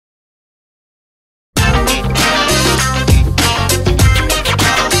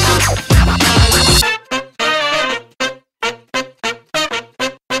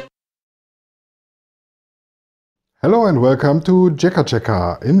Hello and welcome to JEKCA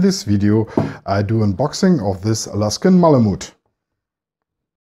Checker. In this video I do unboxing of this Alaskan Malamute.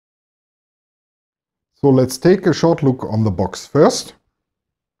 So let's take a short look on the box first.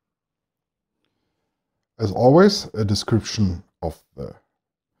 As always, a description of the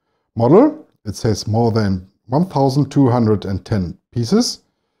model. It says more than 1210 pieces.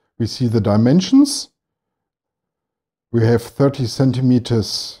 We see the dimensions. We have 30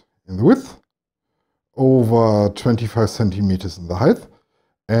 centimeters in the width, over 25 centimeters in the height,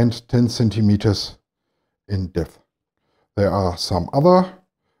 and 10 centimeters in depth. There are some other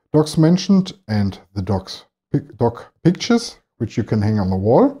dogs mentioned and the dog pictures which you can hang on the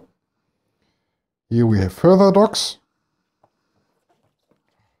wall. Here we have further dogs,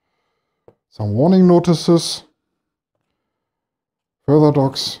 some warning notices, further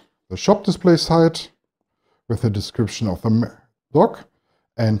dogs, the shop display site with a description of the dog,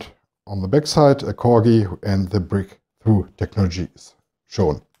 and on the back side a corgi and the breakthrough technology is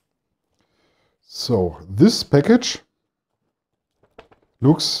shown. So this package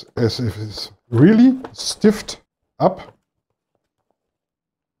looks as if it's really stiffed up.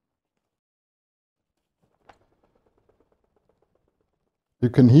 You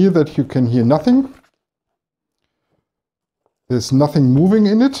can hear that you can hear nothing. There's nothing moving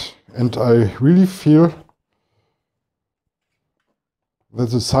in it, and I really feel that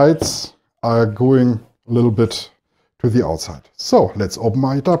the sides are going a little bit to the outside. So let's open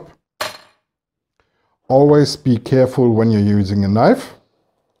it up. Always be careful when you're using a knife.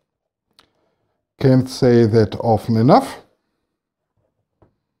 Can't say that often enough.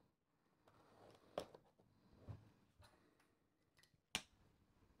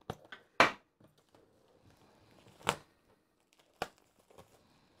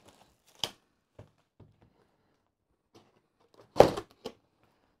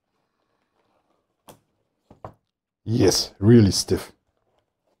 Yes, really stiff.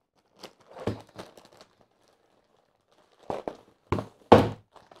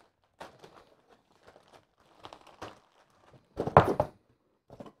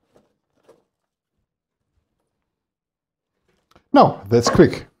 Now, that's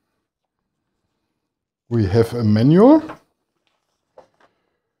quick. We have a manual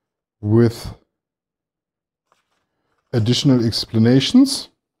with additional explanations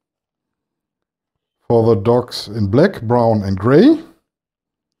for the dogs in black, brown and gray.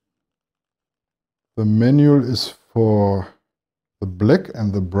 The manual is for the black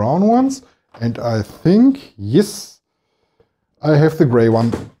and the brown ones, and I think, yes, I have the gray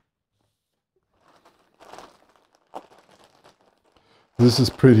one. This is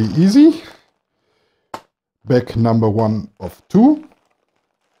pretty easy. Bag number 1 of 2.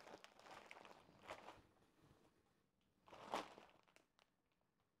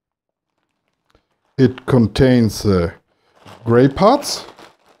 It contains the gray parts,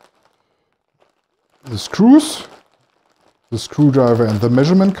 the screws, the screwdriver and the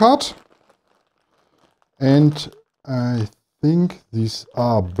measurement card. And I think these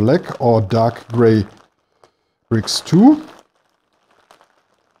are black or dark gray bricks too.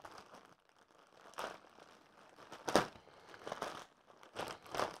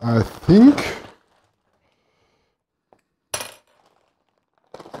 I think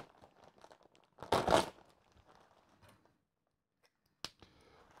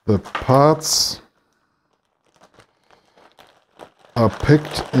the parts are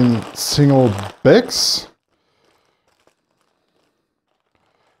packed in single bags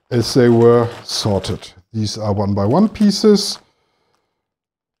as they were sorted. These are 1x1 pieces,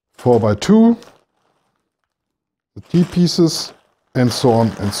 4x2, the T pieces, and so on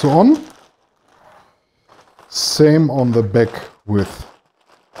and so on. Same on the back with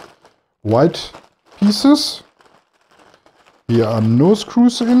white pieces. Here are no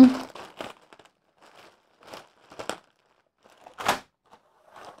screws in.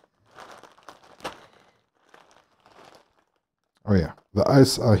 Oh yeah, the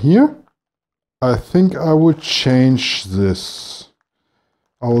eyes are here. I think I would change this.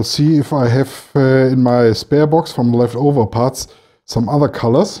 I will see if I have in my spare box from leftover parts some other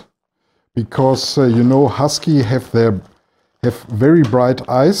colors, because you know, husky have very bright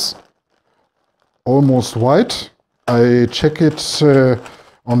eyes, almost white. I check it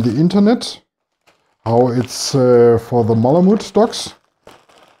on the internet how it's for the Malamute dogs,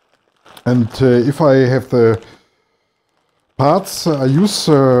 and if I have the parts I use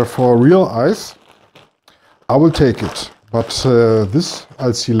for real eyes, I will take it. But this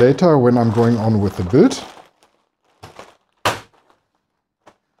I'll see later when I'm going on with the build.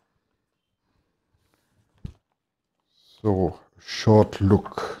 So, short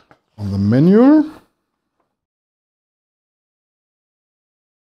look on the manual.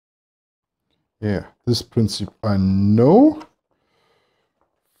 Yeah, this principle I know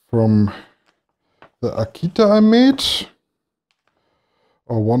from the Akita I made,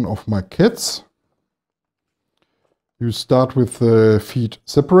 or one of my cats. You start with the feet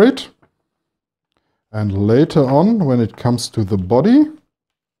separate, and later on, when it comes to the body,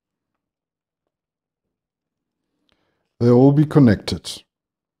 they will be connected.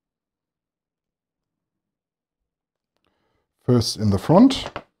 First in the front,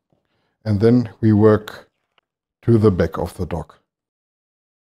 and then we work to the back of the dog.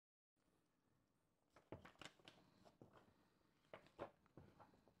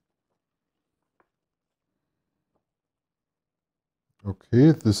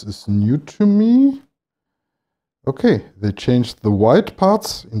 Okay, this is new to me. Okay, they changed the white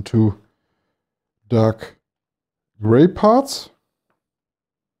parts into dark gray parts.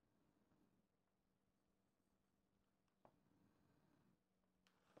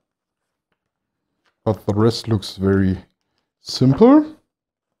 But the rest looks very simple.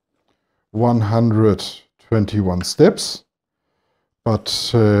 121 steps.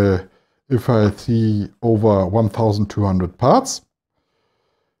 But if I see over 1,200 parts,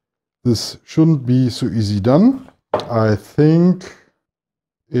 this shouldn't be so easy done. I think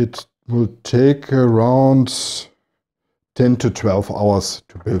it will take around 10 to 12 hours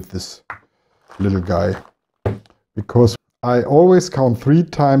to build this little guy. Because I always count 3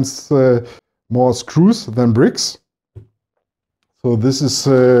 times more screws than bricks. So this is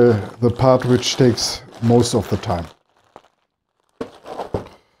the part which takes most of the time.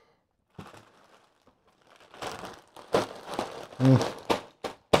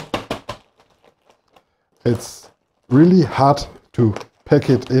 It's really hard to pack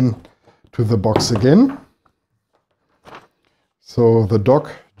it in to the box again. So the dog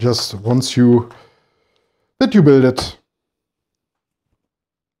just wants you that you build it.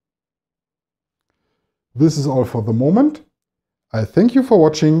 This is all for the moment. I thank you for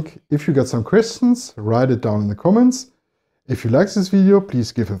watching. If you got some questions, write it down in the comments. If you like this video,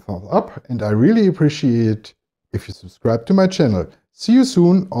 please give it a thumbs up, and I really appreciate it if you subscribe to my channel. See you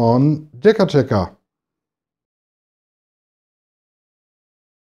soon on JEKCA Checker.